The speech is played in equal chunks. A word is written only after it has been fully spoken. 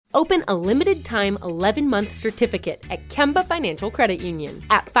Open a limited-time 11-month certificate at Kemba Financial Credit Union.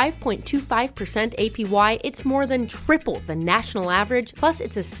 At 5.25% APY, it's more than triple the national average, plus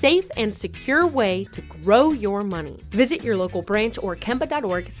it's a safe and secure way to grow your money. Visit your local branch or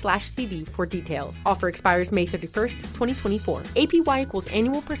kemba.org/CD for details. Offer expires May 31st, 2024. APY equals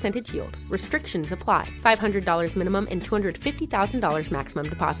annual percentage yield. Restrictions apply. $500 minimum and $250,000 maximum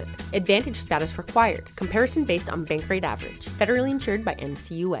deposit. Advantage status required. Comparison based on bank rate average. Federally insured by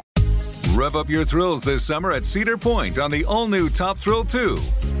NCUA. Rev up your thrills this summer at Cedar Point on the all-new Top Thrill 2.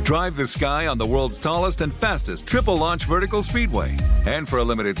 Drive the sky on the world's tallest and fastest triple-launch vertical speedway. And for a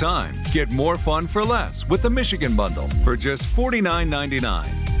limited time, get more fun for less with the Michigan Bundle for just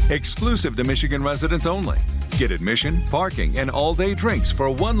 $49.99. Exclusive to Michigan residents only. Get admission, parking, and all-day drinks for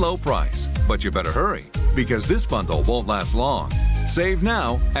one low price. But you better hurry, because this bundle won't last long. Save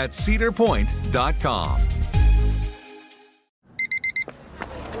now at cedarpoint.com.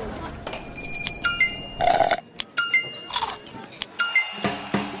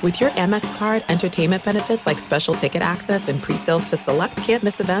 With your Amex card, entertainment benefits like special ticket access and pre-sales to select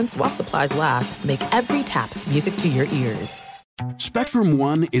can't-miss events while supplies last make every tap music to your ears. Spectrum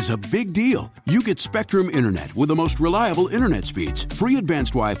One is a big deal. You get Spectrum Internet with the most reliable internet speeds, free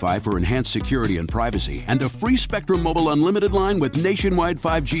advanced Wi-Fi for enhanced security and privacy, and a free Spectrum Mobile Unlimited line with nationwide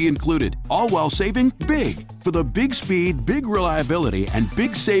 5G included, all while saving big. For the big speed, big reliability, and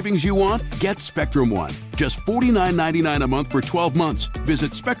big savings you want, get Spectrum One. Just $49.99 a month for 12 months.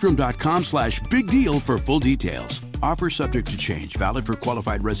 Visit spectrum.com/big deal for full details. Offer subject to change. Valid for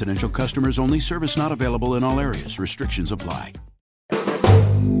qualified residential customers only. Service not available in all areas. Restrictions apply.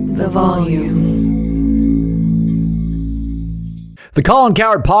 The volume. The Colin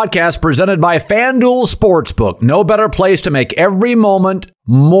Cowherd podcast presented by FanDuel Sportsbook. No better place to make every moment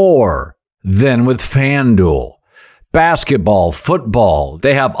more than with FanDuel. Basketball, football,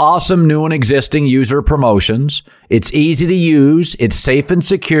 they have awesome new and existing user promotions. It's easy to use. It's safe and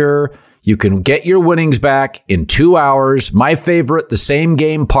secure. You can get your winnings back in 2 hours. My favorite, the same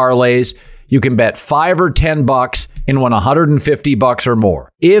game parlays. You can bet $5 or $10 and win $150 or more.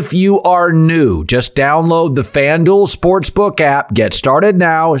 If you are new, just download the FanDuel Sportsbook app. Get started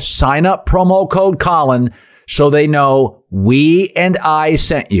now. Sign up promo code Colin so they know we and I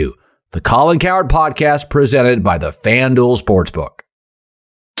sent you. The Colin Cowherd podcast presented by the FanDuel Sportsbook.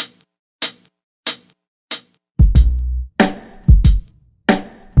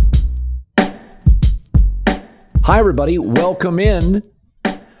 Hi, everybody. Welcome in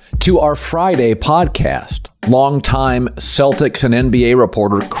to our Friday podcast. Longtime Celtics and NBA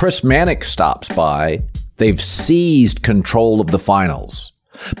reporter Chris Mannix stops by. They've seized control of the finals.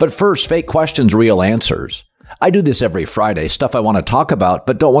 But first, fake questions, real answers. I do this every Friday, stuff I want to talk about,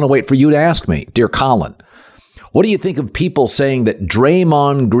 but don't want to wait for you to ask me. Dear Colin, what do you think of people saying that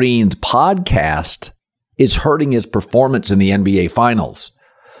Draymond Green's podcast is hurting his performance in the NBA Finals?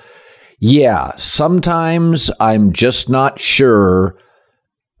 Yeah, sometimes I'm just not sure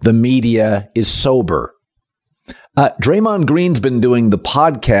the media is sober. Draymond Green's been doing the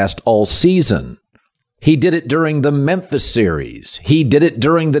podcast all season. He did it during the Memphis series. He did it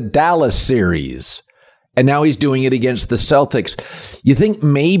during the Dallas series. And now he's doing it against the Celtics. You think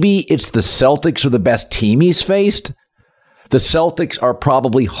maybe it's the Celtics are the best team he's faced? The Celtics are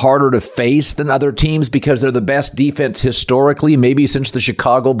probably harder to face than other teams because they're the best defense historically, maybe since the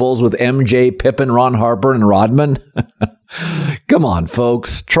Chicago Bulls with MJ, Pippen, Ron Harper, and Rodman. Come on,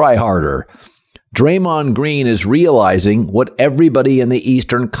 folks, try harder. Draymond Green is realizing what everybody in the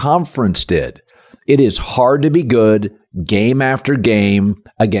Eastern Conference did. It is hard to be good game after game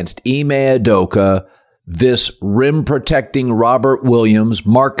against Ime Udoka, this rim-protecting Robert Williams,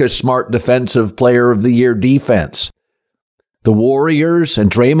 Marcus Smart Defensive Player of the Year defense. The Warriors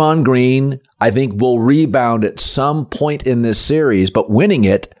and Draymond Green, I think, will rebound at some point in this series, but winning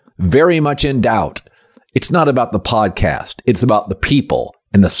it, very much in doubt. It's not about the podcast. It's about the people,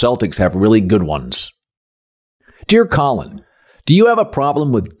 and the Celtics have really good ones. Dear Colin, do you have a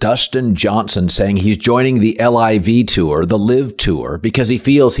problem with Dustin Johnson saying he's joining the LIV Tour, the Live Tour, because he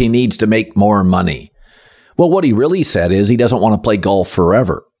feels he needs to make more money? Well, what he really said is he doesn't want to play golf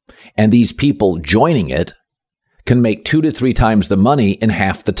forever. And these people joining it can make 2 to 3 times the money in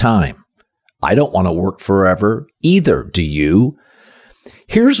half the time. I don't want to work forever either, do you?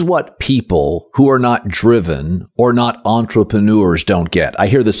 Here's what people who are not driven or not entrepreneurs don't get. I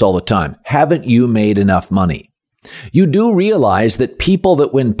hear this all the time. Haven't you made enough money? You do realize that people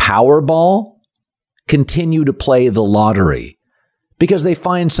that win Powerball continue to play the lottery because they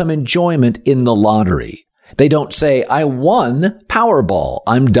find some enjoyment in the lottery. They don't say, I won Powerball.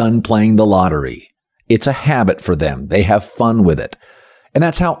 I'm done playing the lottery. It's a habit for them. They have fun with it. And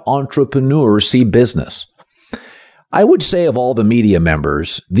that's how entrepreneurs see business. I would say of all the media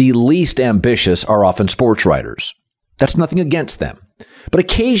members, the least ambitious are often sports writers. That's nothing against them. But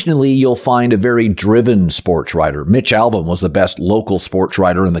occasionally you'll find a very driven sports writer. Mitch Albom was the best local sports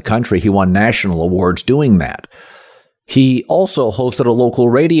writer in the country. He won national awards doing that. He also hosted a local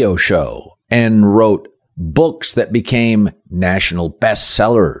radio show and wrote books that became national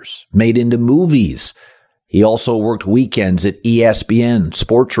bestsellers, made into movies. He also worked weekends at ESPN,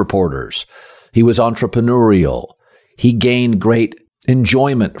 sports reporters. He was entrepreneurial. He gained great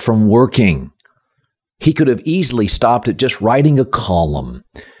enjoyment from working. He could have easily stopped at just writing a column,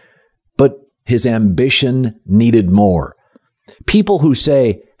 but his ambition needed more. People who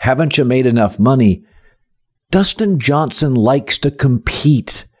say, haven't you made enough money? Dustin Johnson likes to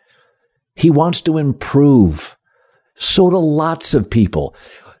compete. He wants to improve. So do lots of people.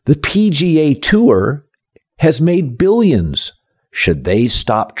 The PGA Tour has made billions. Should they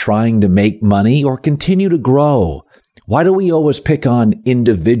stop trying to make money or continue to grow? Why do we always pick on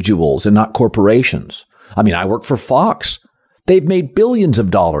individuals and not corporations? I mean, I work for Fox. They've made billions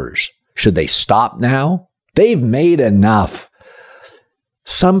of dollars. Should they stop now? They've made enough.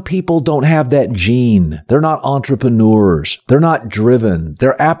 Some people don't have that gene. They're not entrepreneurs. They're not driven.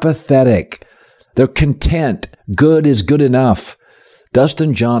 They're apathetic. They're content. Good is good enough.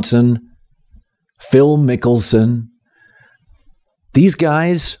 Dustin Johnson, Phil Mickelson, these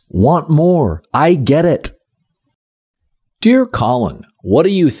guys want more. I get it. Dear Colin, what do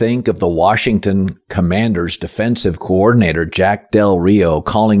you think of the Washington Commanders defensive coordinator Jack Del Rio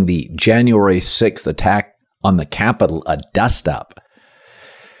calling the January 6th attack on the Capitol a dust-up?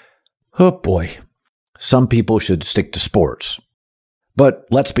 Oh boy, some people should stick to sports. But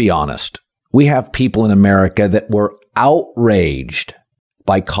let's be honest. We have people in America that were outraged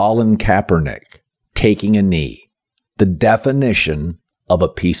by Colin Kaepernick taking a knee, the definition of a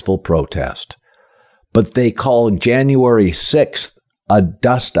peaceful protest. But they call January 6th a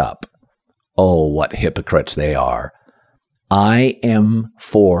dust-up. Oh, what hypocrites they are. I am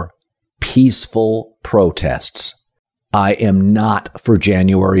for peaceful protests. I am not for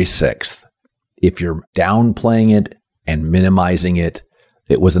January 6th. If you're downplaying it and minimizing it,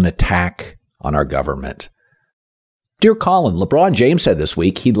 it was an attack on our government. Dear Colin, LeBron James said this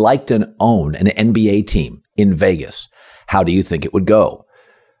week he'd like to own an NBA team in Vegas. How do you think it would go?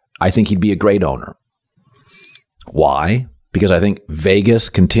 I think he'd be a great owner. Why? Because I think Vegas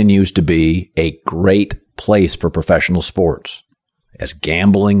continues to be a great place for professional sports. As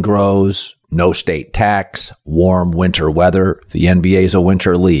gambling grows, no state tax, warm winter weather, the NBA is a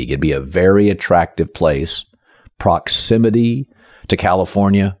winter league. It'd be a very attractive place. Proximity to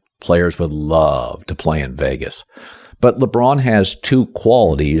California, players would love to play in Vegas. But LeBron has two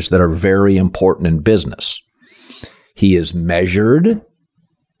qualities that are very important in business. He is measured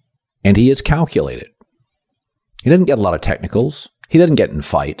and he is calculated. He doesn't get a lot of technicals. He doesn't get in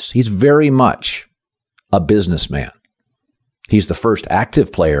fights. He's very much a businessman. He's the first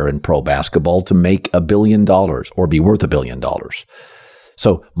active player in pro basketball to make $1 billion or be worth $1 billion.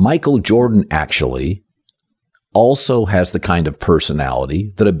 So Michael Jordan actually also has the kind of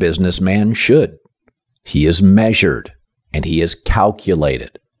personality that a businessman should. He is measured and he is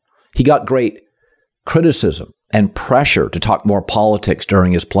calculated. He got great criticism and pressure to talk more politics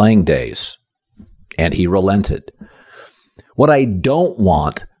during his playing days, and he relented. What I don't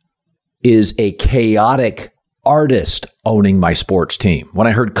want is a chaotic artist owning my sports team. When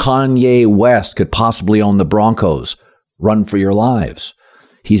I heard Kanye West could possibly own the Broncos, run for your lives.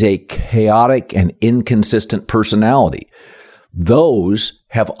 He's a chaotic and inconsistent personality. Those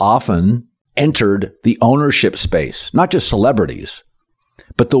have often entered the ownership space, not just celebrities,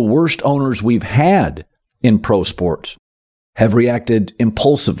 but the worst owners we've had in pro sports have reacted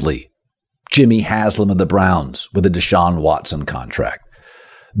impulsively. Jimmy Haslam of the Browns with a Deshaun Watson contract.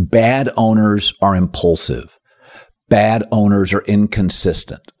 Bad owners are impulsive. Bad owners are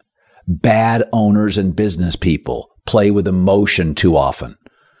inconsistent. Bad owners and business people play with emotion too often.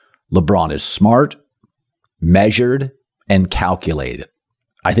 LeBron is smart, measured, and calculated.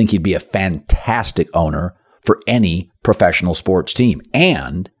 I think he'd be a fantastic owner for any professional sports team.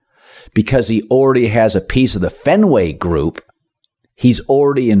 And because he already has a piece of the Fenway Group, he's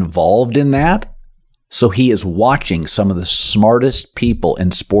already involved in that. So he is watching some of the smartest people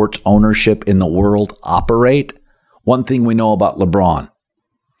in sports ownership in the world operate. One thing we know about LeBron,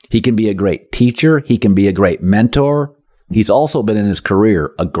 he can be a great teacher. He can be a great mentor. He's also been in his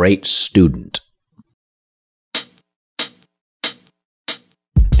career a great student.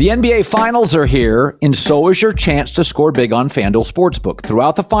 The NBA Finals are here, and so is your chance to score big on FanDuel Sportsbook.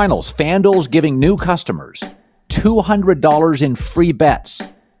 Throughout the Finals, FanDuel's giving new customers $200 in free bets.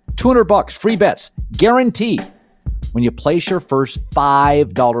 $200 free bets, guaranteed, when you place your first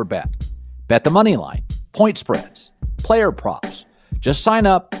 $5 bet. Bet the money line, point spreads, player props. Just sign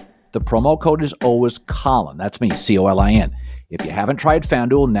up. The promo code is always Colin. That's me, Colin. If you haven't tried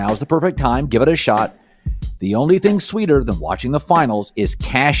FanDuel, now's the perfect time. Give it a shot. The only thing sweeter than watching the finals is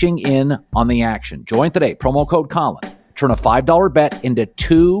cashing in on the action. Join today. Promo code Colin. Turn a $5 bet into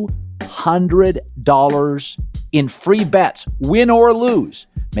 $200 in free bets, win or lose.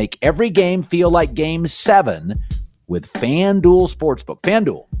 Make every game feel like Game 7 with FanDuel Sportsbook.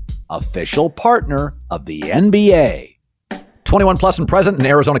 FanDuel, official partner of the NBA. 21 plus and present in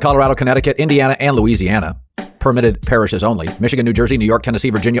Arizona, Colorado, Connecticut, Indiana, and Louisiana. Permitted parishes only. Michigan, New Jersey, New York,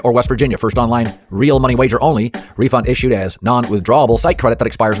 Tennessee, Virginia, or West Virginia. First online, real money wager only. Refund issued as non-withdrawable site credit that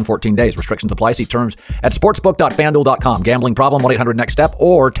expires in 14 days. Restrictions apply. See terms at sportsbook.fanduel.com. Gambling problem, 1-800-NEXT-STEP,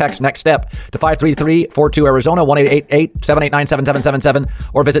 or text NEXT STEP to 53342 Arizona, 1-888-789-7777,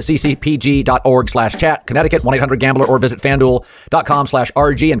 or visit ccpg.org/chat. Connecticut, 1-800-GAMBLER, or visit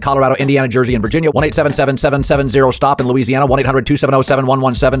fanduel.com/RG. In Colorado, Indiana, Jersey, and Virginia, 1-877-770-STOP. In Louisiana,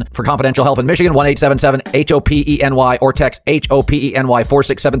 1-800-270-7117. For confidential help in Michigan, 1-877-HOPENY, or text HOPENY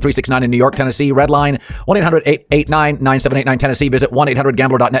 467-369 in New York, Tennessee. Red line 1-800-889-9789 Tennessee. Visit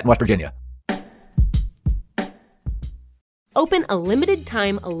 1-800-GAMBLER.net in West Virginia. Open a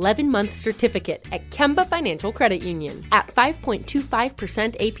limited-time 11-month certificate at Kemba Financial Credit Union. At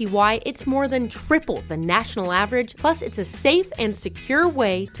 5.25% APY, it's more than triple the national average, plus it's a safe and secure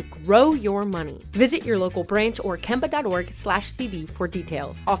way to grow your money. Visit your local branch or kemba.org/CD for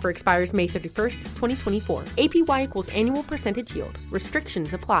details. Offer expires May 31st, 2024. APY equals annual percentage yield.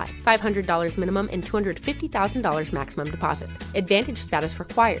 Restrictions apply. $500 minimum and $250,000 maximum deposit. Advantage status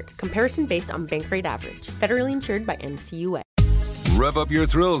required. Comparison based on bank rate average. Federally insured by NCUA. Rev up your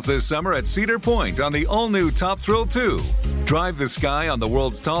thrills this summer at Cedar Point on the all-new Top Thrill 2. Drive the sky on the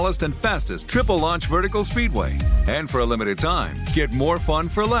world's tallest and fastest triple-launch vertical speedway. And for a limited time, get more fun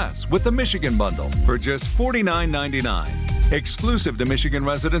for less with the Michigan Bundle for just $49.99. Exclusive to Michigan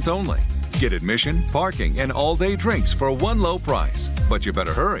residents only. Get admission, parking, and all-day drinks for one low price. But you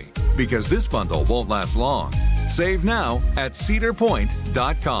better hurry, because this bundle won't last long. Save now at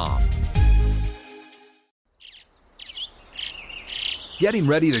cedarpoint.com. Getting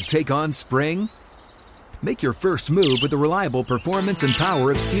ready to take on spring? Make your first move with the reliable performance and power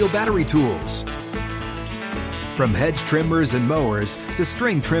of Steel battery tools. From hedge trimmers and mowers to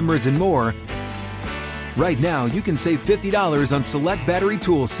string trimmers and more, right now you can save $50 on select battery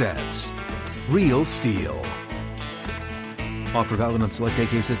tool sets. Real Steel. Offer valid on select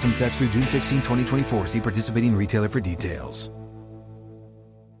AK system sets through June 16, 2024. See participating retailer for details.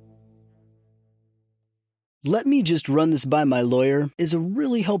 "Let me just run this by my lawyer" is a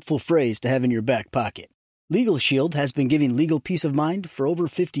really helpful phrase to have in your back pocket. Legal Shield has been giving legal peace of mind for over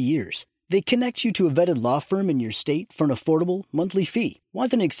 50 years. They connect you to a vetted law firm in your state for an affordable monthly fee.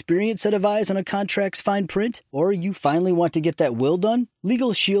 Want an experienced set of eyes on a contract's fine print? Or you finally want to get that will done?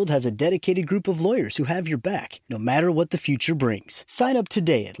 Legal Shield has a dedicated group of lawyers who have your back, no matter what the future brings. Sign up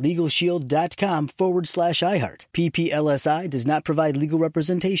today at LegalShield.com/iHeart. PPLSI does not provide legal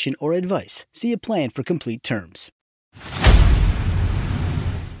representation or advice. See a plan for complete terms.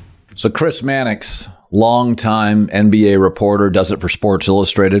 So Chris Mannix, longtime NBA reporter, does it for Sports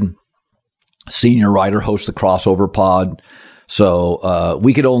Illustrated. Senior writer, hosts the Crossover Pod. So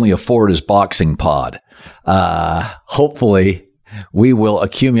we could only afford his boxing pod. Hopefully we will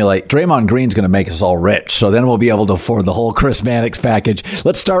accumulate. Draymond Green's going to make us all rich. So then we'll be able to afford the whole Chris Mannix package.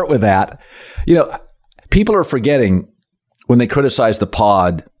 Let's start with that. You know, people are forgetting when they criticize the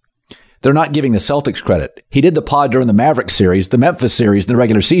pod, they're not giving the Celtics credit. He did the pod during the Mavericks series, the Memphis series, in the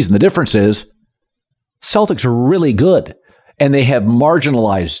regular season. The difference is Celtics are really good. And they have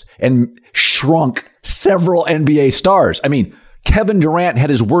marginalized and shrunk several NBA stars. I mean, Kevin Durant had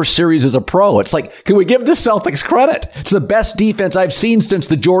his worst series as a pro. It's like, can we give the Celtics credit? It's the best defense I've seen since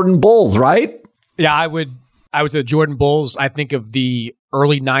the Jordan Bulls, right? Yeah, I was the Jordan Bulls. I think of the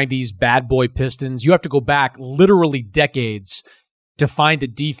early 90s bad boy Pistons. You have to go back literally decades to find a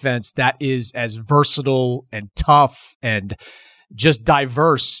defense that is as versatile and tough and just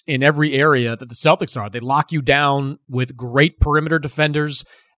diverse in every area that the Celtics are. They lock you down with great perimeter defenders.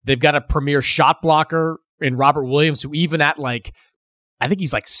 They've got a premier shot blocker in Robert Williams, who even at I think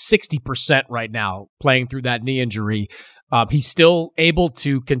he's 60% right now playing through that knee injury. He's still able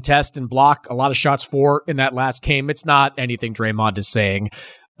to contest and block a lot of shots in that last game. It's not anything Draymond is saying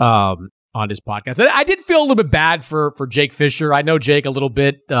on his podcast. I did feel a little bit bad for Jake Fisher. I know Jake a little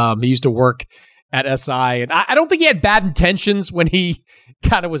bit. He used to work at SI. And I don't think he had bad intentions when he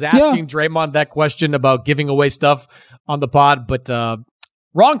kind of was asking Draymond that question about giving away stuff on the pod, but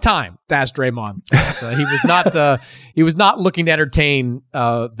wrong time to ask Draymond. He was not looking to entertain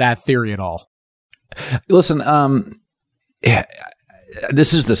that theory at all. Listen,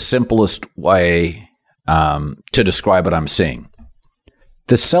 this is the simplest way to describe what I'm seeing.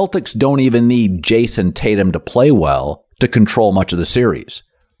 The Celtics don't even need Jason Tatum to play well to control much of the series.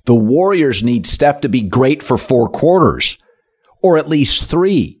 The Warriors need Steph to be great for 4 quarters, or at least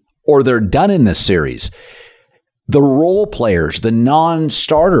 3, or they're done in this series. The role players, the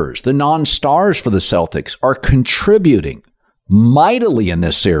non-starters, the non-stars for the Celtics are contributing mightily in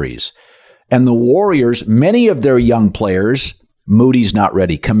this series. And the Warriors, many of their young players, Moody's not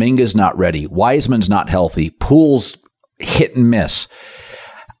ready, Kuminga's not ready, Wiseman's not healthy, Poole's hit and miss.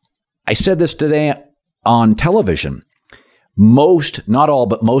 I said this today on television. Most, not all,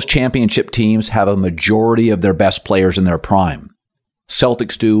 but most championship teams have a majority of their best players in their prime.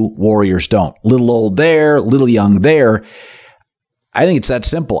 Celtics do, Warriors don't. Little old there, little young there. I think it's that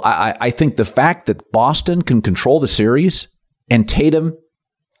simple. I think the fact that Boston can control the series and Tatum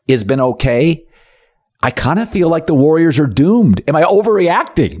has been okay, I kind of feel like the Warriors are doomed. Am I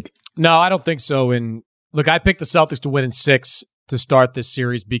overreacting? No, I don't think so. And look, I picked the Celtics to win in 6 to start this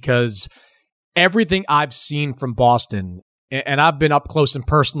series because everything I've seen from Boston, and I've been up close and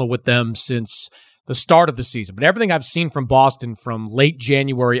personal with them since the start of the season, but everything I've seen from Boston from late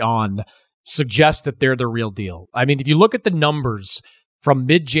January on suggests that they're the real deal. I mean, if you look at the numbers from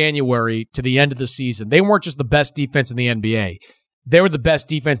mid-January to the end of the season, they weren't just the best defense in the NBA. They were the best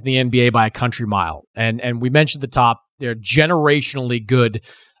defense in the NBA by a country mile. And we mentioned at the top, they're generationally good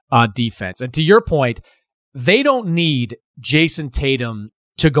defense. And to your point, they don't need Jason Tatum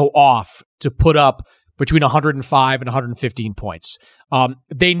to go off to put up between 105 and 115 points.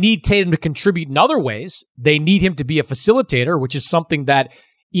 They need Tatum to contribute in other ways. They need him to be a facilitator, which is something that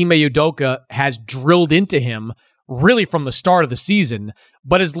Ime Udoka has drilled into him really from the start of the season.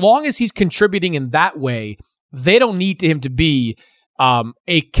 But as long as he's contributing in that way, they don't need him to be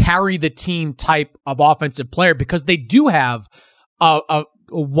a carry the team type of offensive player because they do have a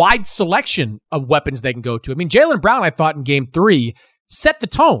wide selection of weapons they can go to. I mean, Jaylen Brown, I thought in Game 3, set the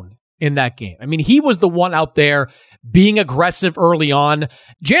tone in that game. I mean, he was the one out there being aggressive early on.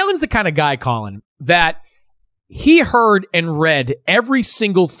 Jaylen's the kind of guy, Colin, that he heard and read every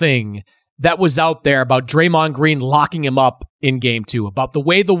single thing that was out there about Draymond Green locking him up in Game 2, about the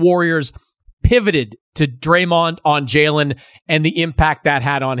way the Warriors pivoted to Draymond on Jaylen and the impact that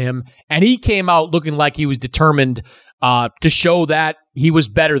had on him. And he came out looking like he was determined to show that he was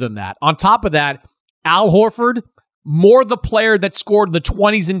better than that. On top of that, Al Horford, more the player that scored the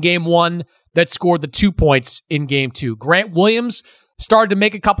 20s in Game 1 that scored the 2 points in Game 2. Grant Williams started to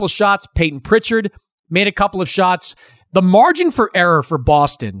make a couple of shots. Peyton Pritchard made a couple of shots. The margin for error for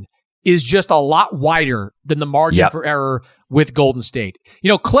Boston is just a lot wider than the margin for error with Golden State. You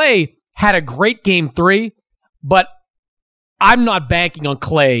know, Klay had a great Game 3, but I'm not banking on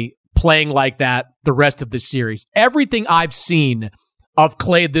Klay playing like that the rest of the series. Everything I've seen of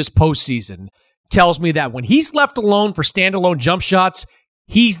Klay this postseason tells me that when he's left alone for standalone jump shots,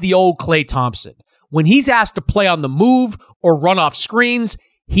 he's the old Klay Thompson. When he's asked to play on the move or run off screens,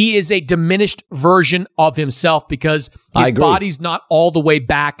 he is a diminished version of himself because his body's not all the way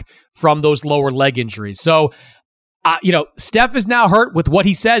back from those lower leg injuries. So, Steph is now hurt with what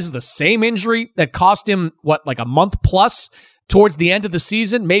he says is the same injury that cost him, like a month plus towards the end of the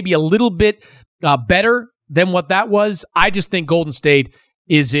season, maybe a little bit better than what that was. I just think Golden State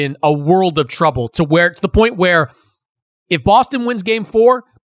is in a world of trouble to the point where if Boston wins Game 4,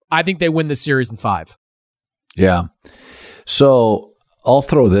 I think they win this series in 5. Yeah. So I'll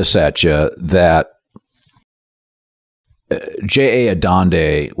throw this at you that J.A.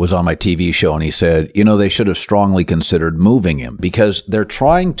 Adonde was on my TV show and he said, they should have strongly considered moving him because they're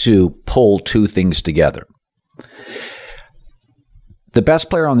trying to pull two things together. The best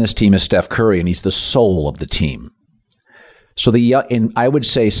player on this team is Steph Curry, and he's the soul of the team. So I would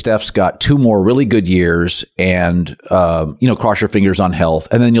say Steph's got 2 more really good years and, cross your fingers on health,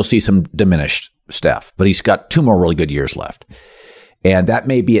 and then you'll see some diminished Steph. But he's got 2 more really good years left. And that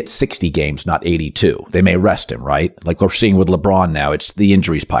may be at 60 games, not 82. They may rest him, right? Like we're seeing with LeBron now, it's the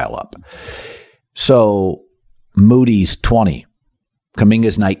injuries pile up. So Moody's 20,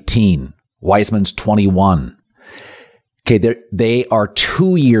 Kuminga's 19, Wiseman's 21. Okay, they are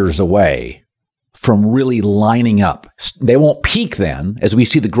 2 years away from really lining up. They won't peak then, as we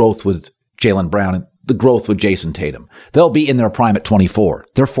see the growth with Jaylen Brown and the growth with Jason Tatum. They'll be in their prime at 24.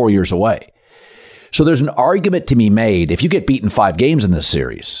 They're 4 years away. So there's an argument to be made. If you get beaten 5 games in this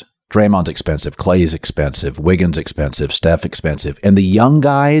series, Draymond's expensive, Clay's expensive, Wiggins expensive, Steph expensive, and the young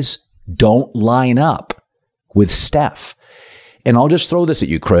guys don't line up with Steph. And I'll just throw this at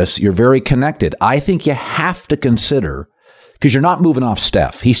you, Chris. You're very connected. I think you have to consider, because you're not moving off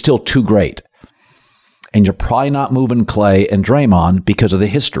Steph. He's still too great. And you're probably not moving Clay and Draymond because of the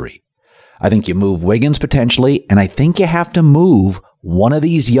history. I think you move Wiggins potentially, and I think you have to move one of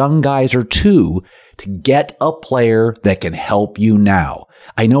these young guys or two to get a player that can help you now.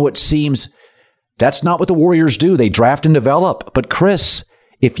 I know it seems that's not what the Warriors do. They draft and develop. But Chris,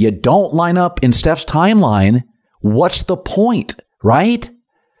 if you don't line up in Steph's timeline, what's the point, right?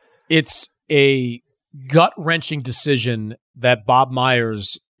 It's a gut-wrenching decision that Bob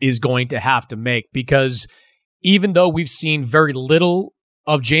Myers is going to have to make, because even though we've seen very little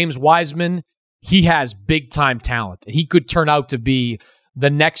of James Wiseman, he has big-time talent. He could turn out to be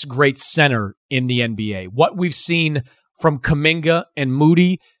the next great center in the NBA. What we've seen from Kuminga and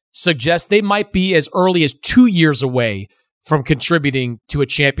Moody suggests they might be as early as 2 years away from contributing to a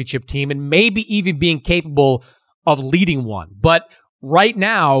championship team and maybe even being capable of leading one. But right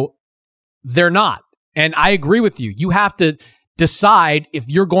now, they're not. And I agree with you. You have to decide if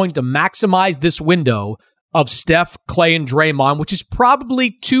you're going to maximize this window of Steph, Clay, and Draymond, which is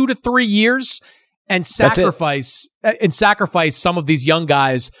probably 2 to 3 years, and sacrifice some of these young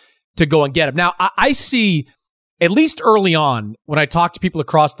guys to go and get them. Now, I see, at least early on, when I talk to people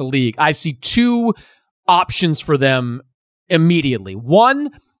across the league, I see two options for them immediately. One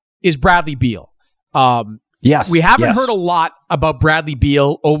is Bradley Beal. Yes. We haven't heard a lot about Bradley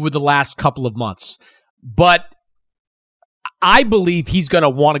Beal over the last couple of months, but I believe he's going to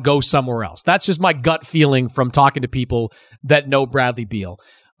want to go somewhere else. That's just my gut feeling from talking to people that know Bradley Beal.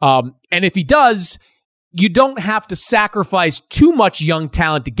 And if he does, you don't have to sacrifice too much young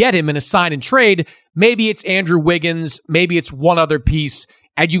talent to get him in a sign and trade. Maybe it's Andrew Wiggins, maybe it's one other piece,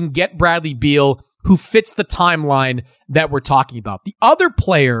 and you can get Bradley Beal, who fits the timeline that we're talking about. The other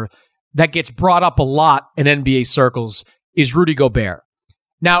player that gets brought up a lot in NBA circles is Rudy Gobert.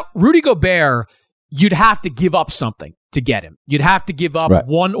 Now, Rudy Gobert, you'd have to give up something to get him. You'd have to give up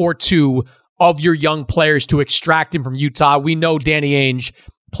one or two of your young players to extract him from Utah. We know Danny Ainge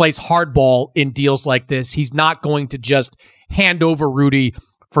plays hardball in deals like this. He's not going to just hand over Rudy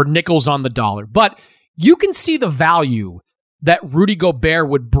for nickels on the dollar. But you can see the value that Rudy Gobert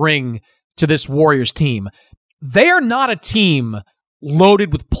would bring to this Warriors team. They are not a team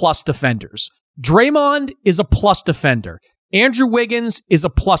loaded with plus defenders. Draymond is a plus defender. Andrew Wiggins is a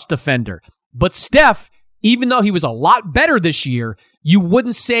plus defender. But Steph, even though he was a lot better this year, you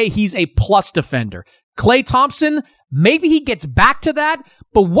wouldn't say he's a plus defender. Klay Thompson, maybe he gets back to that,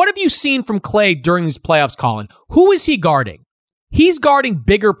 but what have you seen from Klay during these playoffs, Colin? Who is he guarding? He's guarding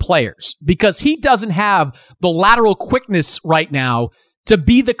bigger players because he doesn't have the lateral quickness right now to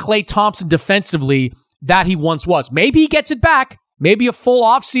be the Klay Thompson defensively that he once was. Maybe he gets it back. Maybe a full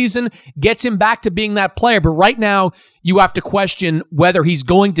offseason gets him back to being that player, but right now you have to question whether he's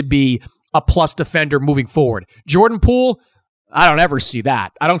going to be a plus defender moving forward. Jordan Poole, I don't ever see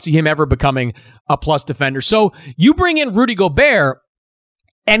that. I don't see him ever becoming a plus defender. So you bring in Rudy Gobert,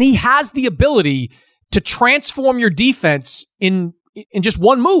 and he has the ability to transform your defense in just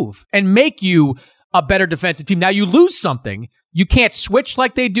one move and make you a better defensive team. Now you lose something. You can't switch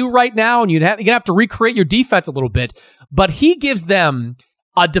like they do right now, and you're going to have to recreate your defense a little bit. But he gives them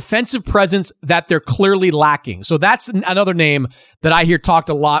a defensive presence that they're clearly lacking. So that's another name that I hear talked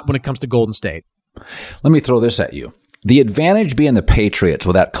a lot when it comes to Golden State. Let me throw this at you. The advantage being the Patriots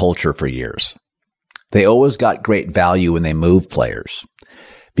with that culture for years. They always got great value when they moved players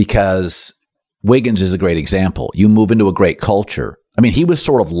because Wiggins is a great example. You move into a great culture. I mean, he was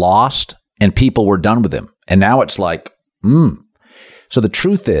sort of lost and people were done with him. And now it's like, So the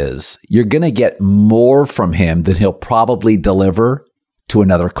truth is, you're going to get more from him than he'll probably deliver to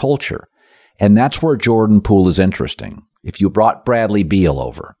another culture. And that's where Jordan Poole is interesting. If you brought Bradley Beal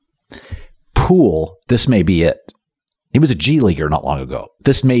over, Poole, this may be it. He was a G Leaguer not long ago.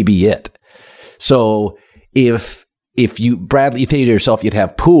 This may be it. So if you think to yourself you'd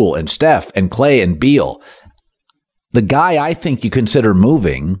have Poole and Steph and Clay and Beal, the guy I think you consider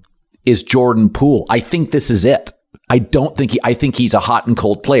moving is Jordan Poole. I think this is it. I think he's a hot and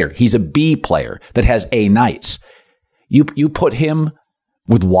cold player. He's a B player that has A nights. You put him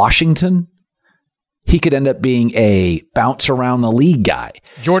with Washington, he could end up being a bounce around the league guy.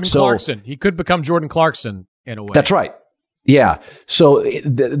 Clarkson. He could become Jordan Clarkson in a way. That's right. Yeah. So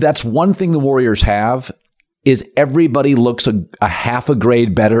that's one thing the Warriors have is everybody looks a half a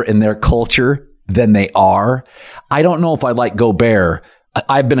grade better in their culture than they are. I don't know if I like Gobert.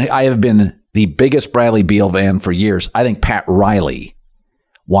 I have been the biggest Bradley Beal fan for years. I think Pat Riley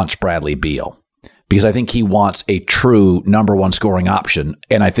wants Bradley Beal. Because I think he wants a true number one scoring option.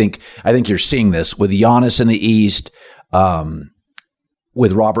 And I think you're seeing this with Giannis in the East,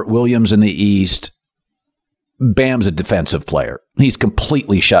 with Robert Williams in the East. Bam's a defensive player. He's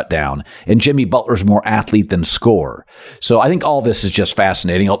completely shut down. And Jimmy Butler's more athlete than scorer. So I think all this is just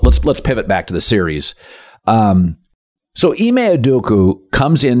fascinating. Let's pivot back to the series. So Ime Udoka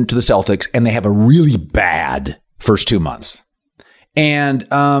comes into the Celtics and they have a really bad first 2 months. And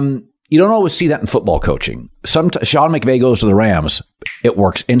you don't always see that in football coaching. Sean McVay goes to the Rams. It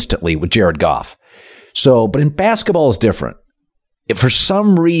works instantly with Jared Goff. But in basketball it's different. For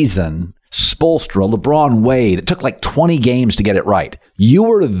some reason, Spoelstra, LeBron, Wade, it took like 20 games to get it right. You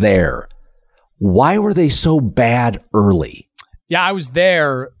were there. Why were they so bad early? Yeah, I was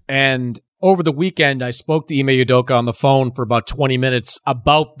there, and over the weekend, I spoke to Ime Udoka on the phone for about 20 minutes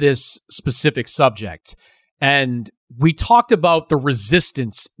about this specific subject. And we talked about the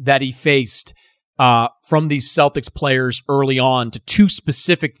resistance that he faced from these Celtics players early on to two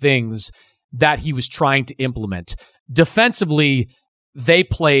specific things that he was trying to implement. Defensively, they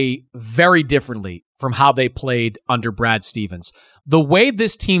play very differently from how they played under Brad Stevens. The way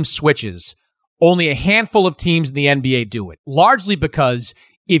this team switches, only a handful of teams in the NBA do it, largely because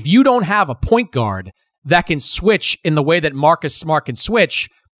if you don't have a point guard that can switch in the way that Marcus Smart can switch,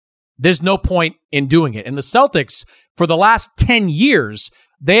 there's no point in doing it. And the Celtics, for the last 10 years,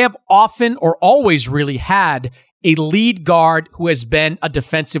 they have often or always really had a lead guard who has been a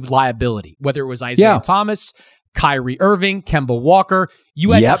defensive liability, whether it was Isaiah Thomas, Kyrie Irving, Kemba Walker.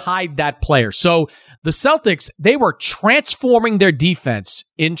 You had to hide that player. So the Celtics, they were transforming their defense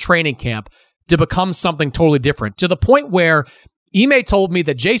in training camp to become something totally different, to the point where Ime told me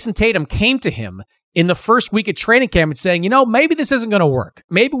that Jason Tatum came to him in the first week of training camp and saying, maybe this isn't going to work.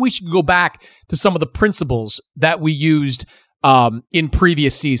 Maybe we should go back to some of the principles that we used in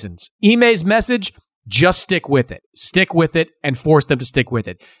previous seasons. Ime's message, just stick with it. Stick with it and force them to stick with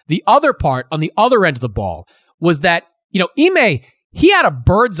it. The other part, on the other end of the ball, was that, Ime, he had a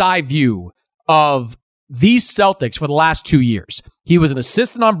bird's eye view of these Celtics for the last 2 years. He was an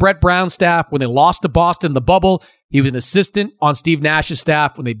assistant on Brett Brown's staff when they lost to Boston in the bubble. He was an assistant on Steve Nash's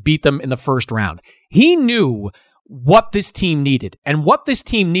staff when they beat them in the first round. He knew what this team needed. And what this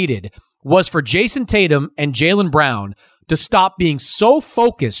team needed was for Jason Tatum and Jaylen Brown to stop being so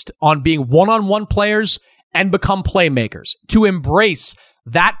focused on being one-on-one players and become playmakers, to embrace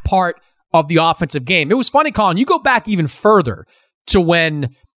that part of the offensive game. It was funny, Colin, you go back even further to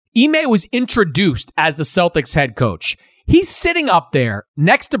when Ime was introduced as the Celtics head coach. He's sitting up there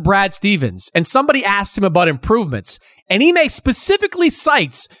next to Brad Stevens, and somebody asks him about improvements, and Ime specifically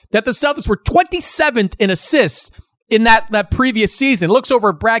cites that the Celtics were 27th in assists in that previous season. Looks over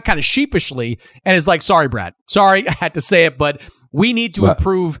at Brad kind of sheepishly and is like, sorry, Brad. Sorry, I had to say it, but we need to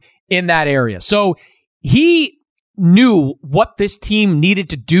improve in that area. So he knew what this team needed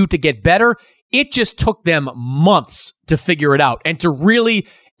to do to get better. It just took them months to figure it out and to really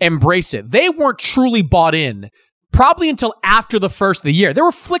embrace it. They weren't truly bought in probably until after the first of the year. There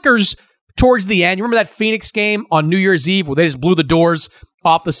were flickers towards the end. You remember that Phoenix game on New Year's Eve where they just blew the doors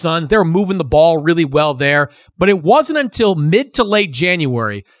off the Suns? They were moving the ball really well there, but it wasn't until mid to late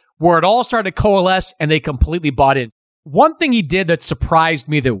January where it all started to coalesce and they completely bought in. One thing he did that surprised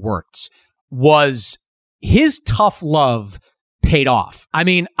me that worked was his tough love paid off. I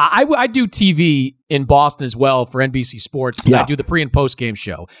mean, I do TV in Boston as well for NBC Sports. And I do the pre and post game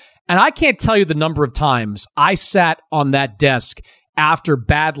show. And I can't tell you the number of times I sat on that desk after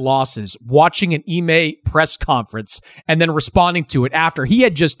bad losses, watching an Ime press conference and then responding to it after he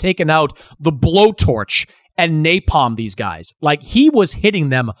had just taken out the blowtorch and napalmed these guys. Like, he was hitting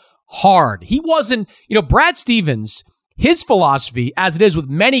them hard. He wasn't, Brad Stevens, his philosophy, as it is with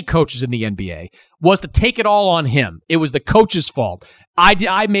many coaches in the NBA, was to take it all on him. It was the coach's fault.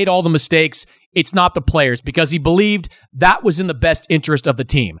 I made all the mistakes. It's not the players, because he believed that was in the best interest of the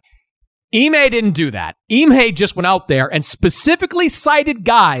team. Ime didn't do that. Ime just went out there and specifically cited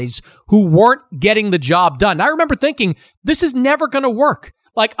guys who weren't getting the job done. I remember thinking, this is never going to work.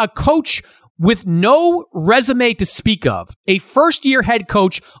 Like, a coach with no resume to speak of, a first-year head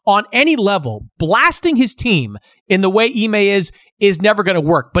coach on any level, blasting his team in the way Ime is never going to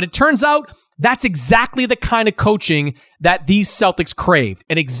work. But it turns out that's exactly the kind of coaching that these Celtics craved,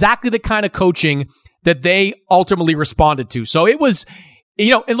 and exactly the kind of coaching that they ultimately responded to. So it was,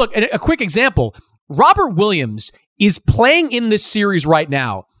 and look, a quick example, Robert Williams is playing in this series right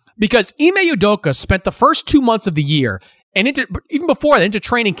now because Ime Udoka spent the first 2 months of the year, and even before that, into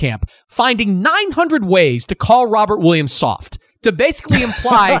training camp, finding 900 ways to call Robert Williams soft, to basically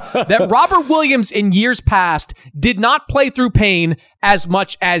imply that Robert Williams in years past did not play through pain as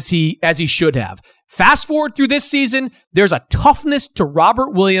much as he should have. Fast forward through this season, there's a toughness to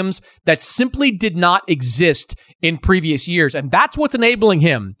Robert Williams that simply did not exist in previous years. And that's what's enabling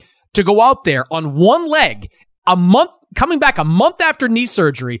him to go out there on one leg coming back a month after knee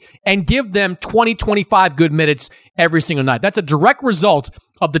surgery and give them 20, 25 good minutes every single night. That's a direct result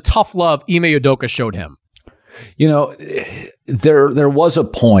of the tough love Ime Udoka showed him. You know, there was a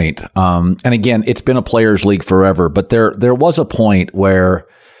point, and again, it's been a players' league forever, but there was a point where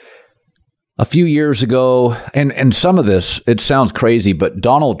a few years ago, and some of this, it sounds crazy, but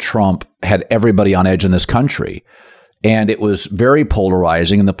Donald Trump had everybody on edge in this country. And it was very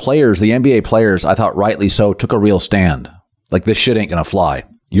polarizing. And the NBA players, I thought rightly so, took a real stand. Like, this shit ain't going to fly.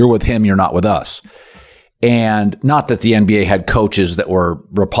 You're with him, you're not with us. And not that the NBA had coaches that were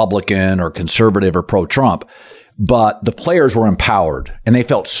Republican or conservative or pro-Trump, but the players were empowered and they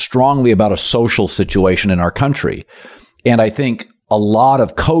felt strongly about a social situation in our country. And I think a lot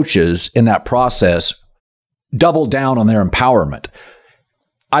of coaches in that process doubled down on their empowerment.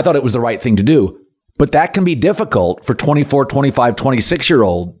 I thought it was the right thing to do, but that can be difficult for 24, 25,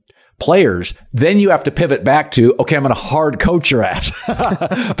 26-year-old players. Then you have to pivot back to, okay, I'm going to hard coach your ass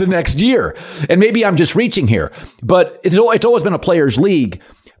the next year. And maybe I'm just reaching here, but it's always been a players' league.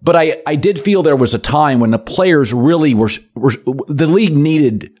 But I did feel there was a time when the players really were the league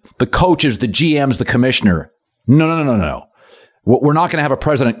needed the coaches, the GMs, the commissioner. No. We're not going to have a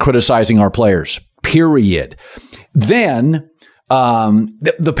president criticizing our players, period. Then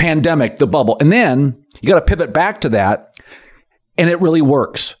the pandemic, the bubble. And then you got to pivot back to that. And it really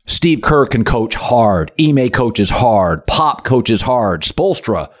works. Steve Kerr can coach hard. Ime coaches hard. Pop coaches hard.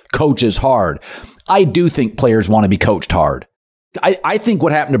 Spoelstra coaches hard. I do think players want to be coached hard. I think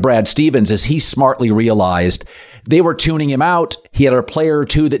what happened to Brad Stevens is he smartly realized they were tuning him out. He had a player or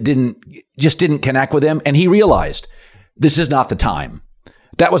two that didn't connect with him. And he realized this is not the time.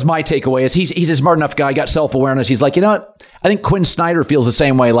 That was my takeaway. Is he's a smart enough guy, got self-awareness. He's like, you know what? I think Quinn Snyder feels the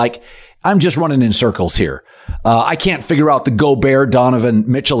same way. Like, I'm just running in circles here. I can't figure out the Gobert, Donovan,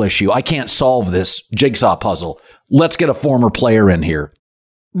 Mitchell issue. I can't solve this jigsaw puzzle. Let's get a former player in here.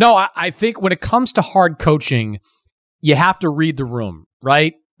 No, I think when it comes to hard coaching, you have to read the room,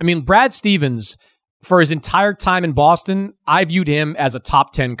 right? I mean, Brad Stevens, for his entire time in Boston, I viewed him as a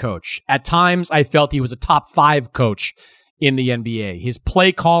top 10 coach. At times, I felt he was a top 5 coach in the NBA. His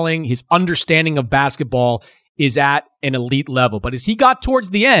play calling, his understanding of basketball is at an elite level. But as he got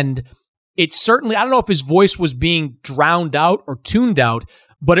towards the end, it certainly, I don't know if his voice was being drowned out or tuned out,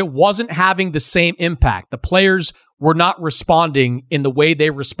 but it wasn't having the same impact. The players were not responding in the way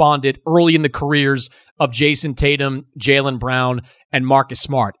they responded early in the careers of Jason Tatum, Jaylen Brown, and Marcus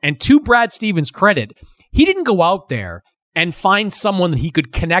Smart. And to Brad Stevens' credit, he didn't go out there and find someone that he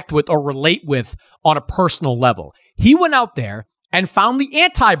could connect with or relate with on a personal level. He went out there and found the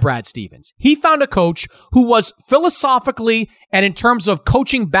anti-Brad Stevens. He found a coach who was philosophically and in terms of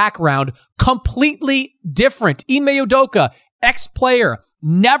coaching background completely different. Ime Udoka, ex-player,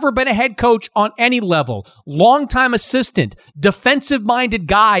 never been a head coach on any level, longtime assistant, defensive-minded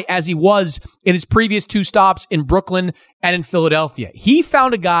guy as he was in his previous 2 stops in Brooklyn and in Philadelphia. He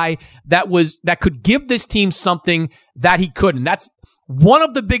found a guy that could give this team something that he couldn't. That's one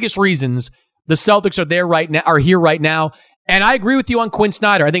of the biggest reasons the Celtics are here right now. And I agree with you on Quinn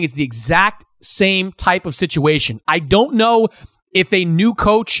Snyder. I think it's the exact same type of situation. I don't know if a new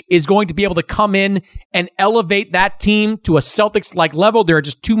coach is going to be able to come in and elevate that team to a Celtics-like level. There are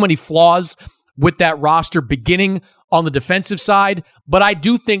just too many flaws with that roster beginning on the defensive side. But I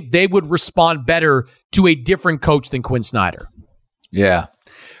do think they would respond better to a different coach than Quinn Snyder. Yeah.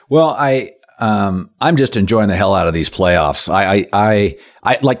 Well, I'm just enjoying the hell out of these playoffs.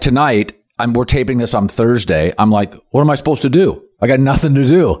 I like tonight. We're taping this on Thursday. I'm like, what am I supposed to do? I got nothing to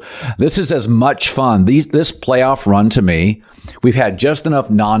do. This is as much fun. This playoff run to me, we've had just enough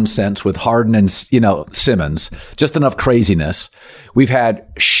nonsense with Harden and Simmons, just enough craziness. We've had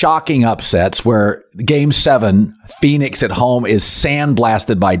shocking upsets where Game 7, Phoenix at home is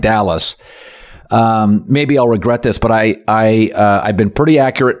sandblasted by Dallas. Maybe I'll regret this, but I've been pretty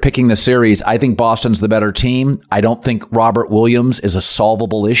accurate picking the series. I think Boston's the better team. I don't think Robert Williams is a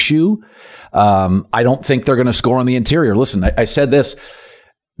solvable issue. I don't think they're going to score on the interior. Listen, I said this.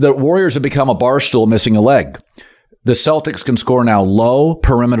 The Warriors have become a bar stool missing a leg. The Celtics can score now low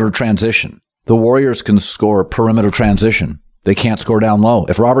perimeter transition. The Warriors can score perimeter transition. They can't score down low.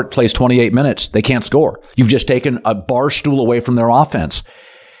 If Robert plays 28 minutes, they can't score. You've just taken a bar stool away from their offense.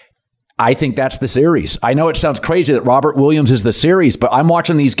 I think that's the series. I know it sounds crazy that Robert Williams is the series, but I'm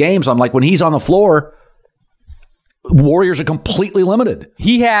watching these games. I'm like, when he's on the floor, Warriors are completely limited.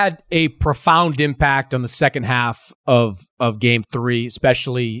 He had a profound impact on the second half of Game 3,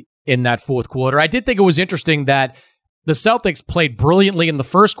 especially in that fourth quarter. I did think it was interesting that the Celtics played brilliantly in the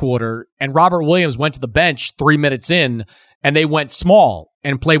first quarter, and Robert Williams went to the bench 3 minutes in, and they went small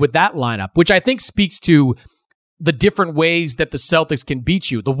and played with that lineup, which I think speaks to the different ways that the Celtics can beat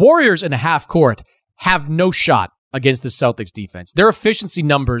you. The Warriors in the half court have no shot against the Celtics defense. Their efficiency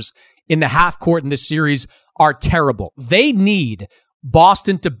numbers in the half court in this series are terrible. They need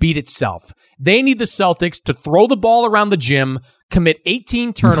Boston to beat itself. They need the Celtics to throw the ball around the gym, commit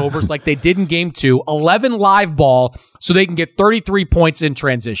 18 turnovers like they did in Game 2, 11 live ball, so they can get 33 points in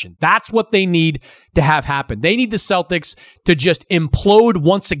transition. That's what they need to have happen. They need the Celtics to just implode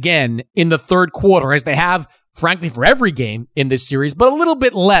once again in the third quarter, as they have, frankly, for every game in this series, but a little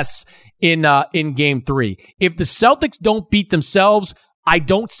bit less in Game 3. If the Celtics don't beat themselves, I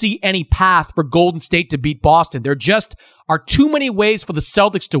don't see any path for Golden State to beat Boston. There just are too many ways for the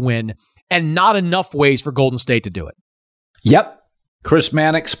Celtics to win and not enough ways for Golden State to do it. Yep. Chris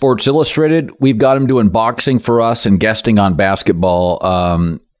Mannix, Sports Illustrated. We've got him doing boxing for us and guesting on basketball.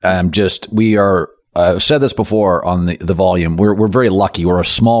 I've said this before on the volume. We're very lucky. We're a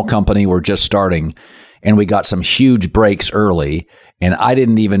small company. We're just starting, and we got some huge breaks early. And I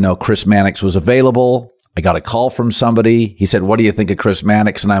didn't even know Chris Mannix was available. I got a call from somebody. He said, "What do you think of Chris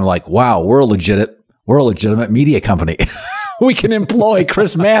Mannix?" And I'm like, "Wow, we're a legitimate media company. We can employ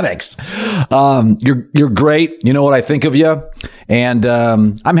Chris Mannix. You're great. You know what I think of you, and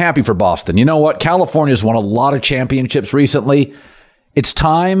I'm happy for Boston. You know what? California's won a lot of championships recently. It's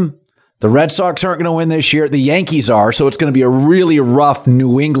time. The Red Sox aren't going to win this year. The Yankees are, so it's going to be a really rough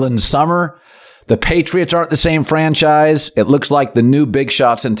New England summer. The Patriots aren't the same franchise. It looks like the new big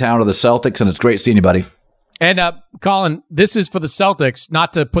shots in town are the Celtics, and it's great seeing you, buddy." And Colin, this is for the Celtics,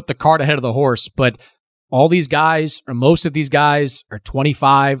 not to put the cart ahead of the horse, but all these guys, or most of these guys, are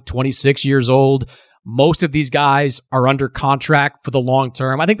 25, 26 years old. Most of these guys are under contract for the long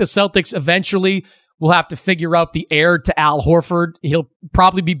term. I think the Celtics eventually will have to figure out the heir to Al Horford. He'll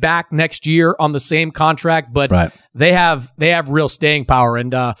probably be back next year on the same contract, but right. they have real staying power.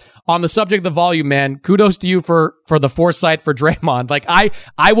 And on the subject of the volume, man, kudos to you for the foresight for Draymond. Like I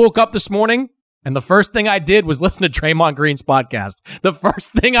woke up this morning, and the first thing I did was listen to Draymond Green's podcast. The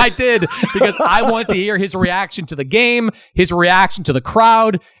first thing I did, because I wanted to hear his reaction to the game, his reaction to the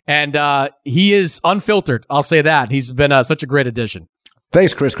crowd, and he is unfiltered. I'll say that. He's been such a great addition.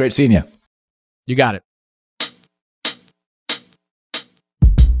 Thanks, Chris. Great seeing you. You got it.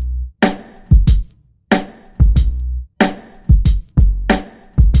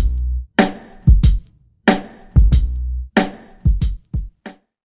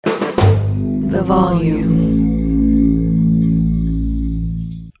 The volume.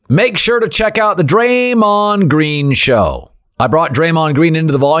 Make sure to check out the Draymond Green Show. I brought Draymond Green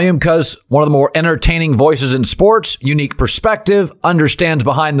into the volume because one of the more entertaining voices in sports, unique perspective, understands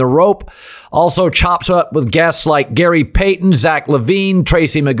behind the rope, also chops up with guests like Gary Payton, Zach LaVine,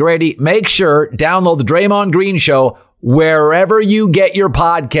 Tracy McGrady. Make sure download the Draymond Green Show wherever you get your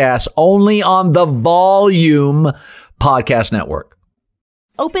podcasts, only on the Volume Podcast Network.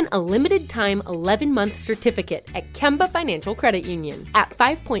 Open a limited-time 11-month certificate at Kemba Financial Credit Union. At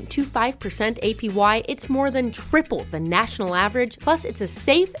 5.25% APY, it's more than triple the national average, plus it's a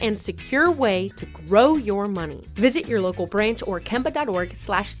safe and secure way to grow your money. Visit your local branch or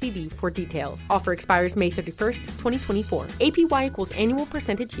kemba.org/CD for details. Offer expires May 31st, 2024. APY equals annual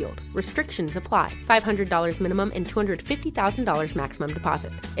percentage yield. Restrictions apply. $500 minimum and $250,000 maximum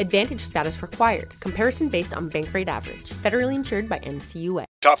deposit. Advantage status required. Comparison based on bank rate average. Federally insured by NCUA.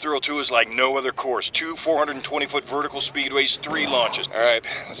 Top Thrill 2 is like no other course. 2 420-foot vertical speedways, 3 launches. All right,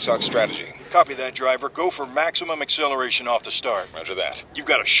 let's talk strategy. Copy that, driver. Go for maximum acceleration off the start. Roger that. You've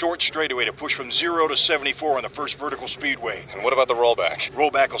got a short straightaway to push from 0 to 74 on the first vertical speedway. And what about the rollback?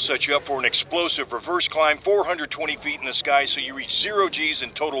 Rollback will set you up for an explosive reverse climb 420 feet in the sky so you reach 0 G's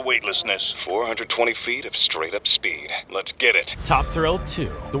in total weightlessness. 420 feet of straight-up speed. Let's get it. Top Thrill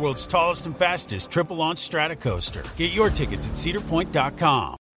 2, the world's tallest and fastest triple-launch stratocoaster. Get your tickets at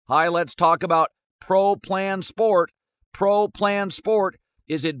cedarpoint.com. Hi, let's talk about Pro Plan Sport. Pro Plan Sport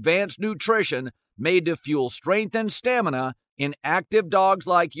is advanced nutrition made to fuel strength and stamina in active dogs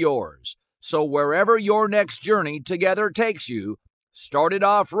like yours. So wherever your next journey together takes you, start it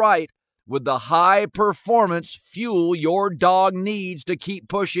off right with the high-performance fuel your dog needs to keep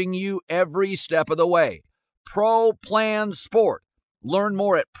pushing you every step of the way. Pro Plan Sport. Learn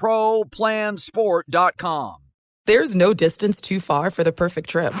more at ProPlansport.com. There's no distance too far for the perfect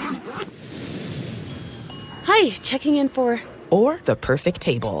trip. Hi, checking in for... Or the perfect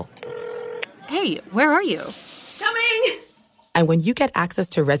table. Hey, where are you? And when you get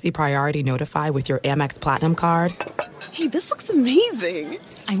access to Resi Priority Notify with your Amex Platinum card... Hey, this looks amazing.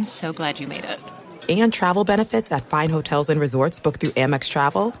 I'm so glad you made it. And travel benefits at fine hotels and resorts booked through Amex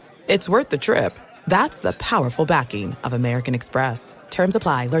Travel, it's worth the trip. That's the powerful backing of American Express. Terms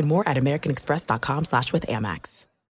apply. Learn more at americanexpress.com/withAmex.